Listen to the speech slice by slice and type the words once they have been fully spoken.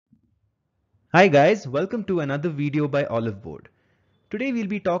Hi guys, welcome to another video by Oliveboard. Today we'll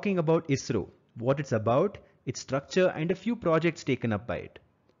be talking about ISRO, what it's about, its structure and a few projects taken up by it.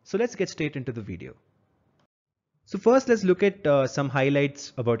 So let's get straight into the video. So first let's look at some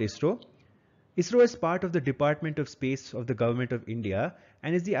highlights about ISRO. ISRO is part of the Department of Space of the Government of India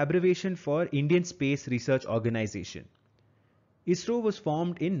and is the abbreviation for Indian Space Research Organization. ISRO was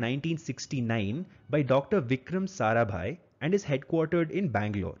formed in 1969 by Dr. Vikram Sarabhai and is headquartered in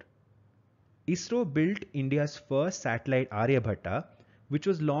Bangalore. ISRO built India's first satellite Aryabhatta, which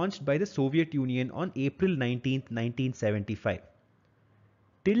was launched by the Soviet Union on April 19, 1975.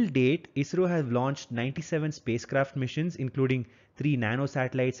 Till date, ISRO has launched 97 spacecraft missions, including 3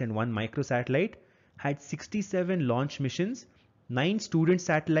 nanosatellites and 1 microsatellite, had 67 launch missions, 9 student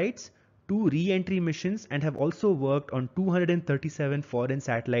satellites, 2 re-entry missions, and have also worked on 237 foreign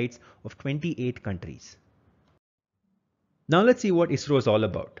satellites of 28 countries. Now let's see what ISRO is all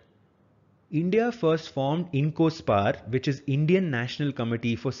about. India first formed INCOSPAR, which is Indian National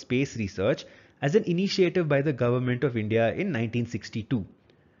Committee for Space Research, as an initiative by the Government of India in 1962.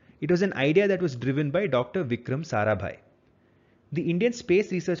 It was an idea that was driven by Dr. Vikram Sarabhai. The Indian Space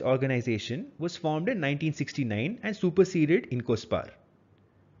Research Organization was formed in 1969 and superseded INCOSPAR.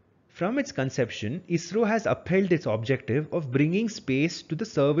 From its conception, ISRO has upheld its objective of bringing space to the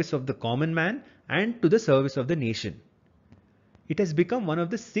service of the common man and to the service of the nation. It has become one of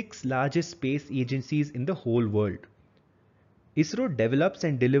the 6 largest space agencies in the whole world. ISRO develops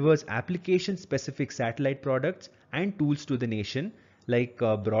and delivers application-specific satellite products and tools to the nation like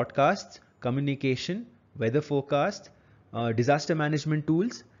broadcasts, communication, weather forecasts, disaster management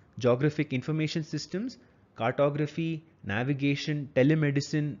tools, geographic information systems, cartography, navigation,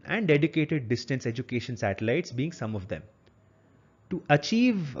 telemedicine, and dedicated distance education satellites being some of them. To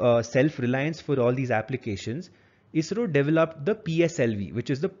achieve self-reliance for all these applications, ISRO developed the PSLV, which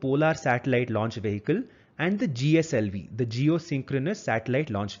is the Polar Satellite Launch Vehicle, and the GSLV, the Geosynchronous Satellite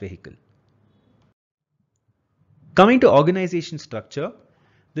Launch Vehicle. Coming to organization structure,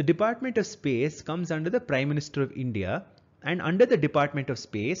 the Department of Space comes under the Prime Minister of India, and under the Department of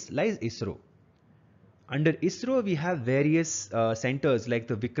Space lies ISRO. Under ISRO, we have various centers like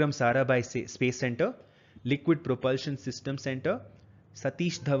the Vikram Sarabhai Space Center, Liquid Propulsion System Center,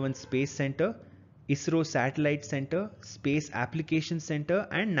 Satish Dhawan Space Center, ISRO Satellite Center, Space Application Center,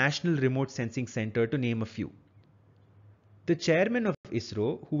 and National Remote Sensing Center, to name a few. The chairman of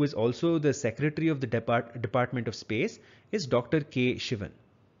ISRO, who is also the secretary of the Department of Space, is Dr. K. Shivan.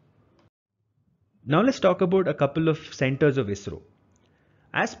 Now let's talk about a couple of centers of ISRO.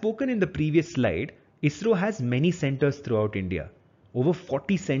 As spoken in the previous slide, ISRO has many centers throughout India, over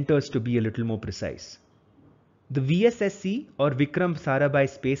 40 centers to be a little more precise. The VSSC or Vikram Sarabhai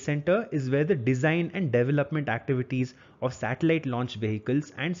Space Center is where the design and development activities of satellite launch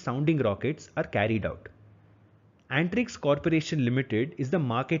vehicles and sounding rockets are carried out. Antrix Corporation Limited is the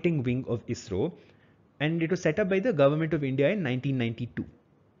marketing wing of ISRO, and it was set up by the Government of India in 1992.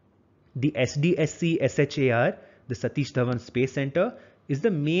 The SDSC SHAR, the Satish Dhawan Space Center, is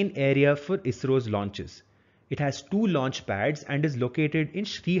the main area for ISRO's launches. It has 2 launch pads and is located in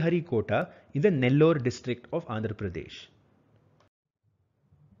Sriharikota in the Nellore district of Andhra Pradesh.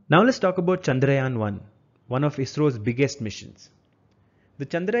 Now let's talk about Chandrayaan I, one of ISRO's biggest missions. The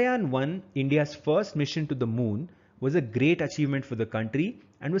Chandrayaan I, India's first mission to the moon, was a great achievement for the country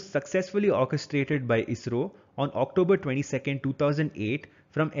and was successfully orchestrated by ISRO on October 22, 2008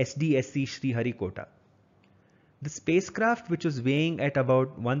 from SDSC Sriharikota. The spacecraft, which was weighing at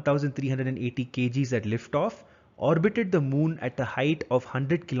about 1,380 kgs at liftoff, orbited the moon at a height of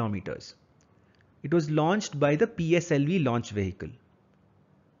 100 kilometers. It was launched by the PSLV launch vehicle.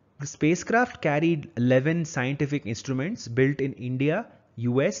 The spacecraft carried 11 scientific instruments built in India,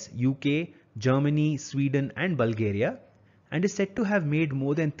 US, UK, Germany, Sweden, and Bulgaria, and is said to have made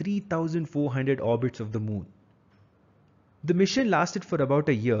more than 3,400 orbits of the moon. The mission lasted for about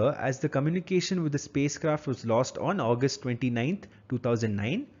a year as the communication with the spacecraft was lost on August 29,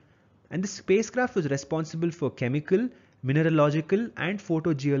 2009, and the spacecraft was responsible for chemical, mineralogical, and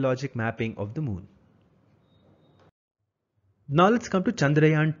photogeologic mapping of the moon. Now let's come to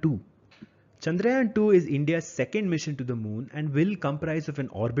Chandrayaan II. Chandrayaan II is India's second mission to the moon and will comprise of an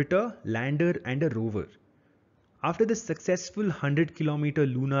orbiter, lander, and a rover. After the successful 100-kilometer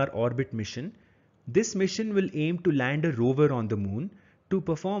lunar orbit mission, this mission will aim to land a rover on the moon to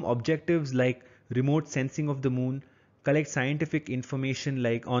perform objectives like remote sensing of the moon, collect scientific information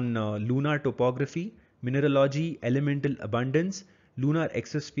like on lunar topography, mineralogy, elemental abundance, lunar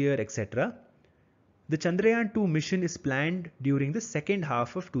exosphere, etc. The Chandrayaan II mission is planned during the second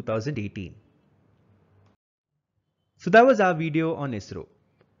half of 2018. So that was our video on ISRO.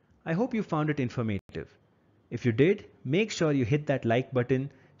 I hope you found it informative. If you did, make sure you hit that like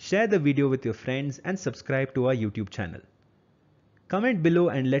button, share the video with your friends and subscribe to our YouTube channel. Comment below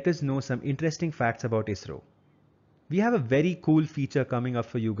and let us know some interesting facts about ISRO. We have a very cool feature coming up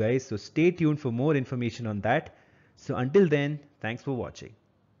for you guys, so stay tuned for more information on that. So until then, thanks for watching.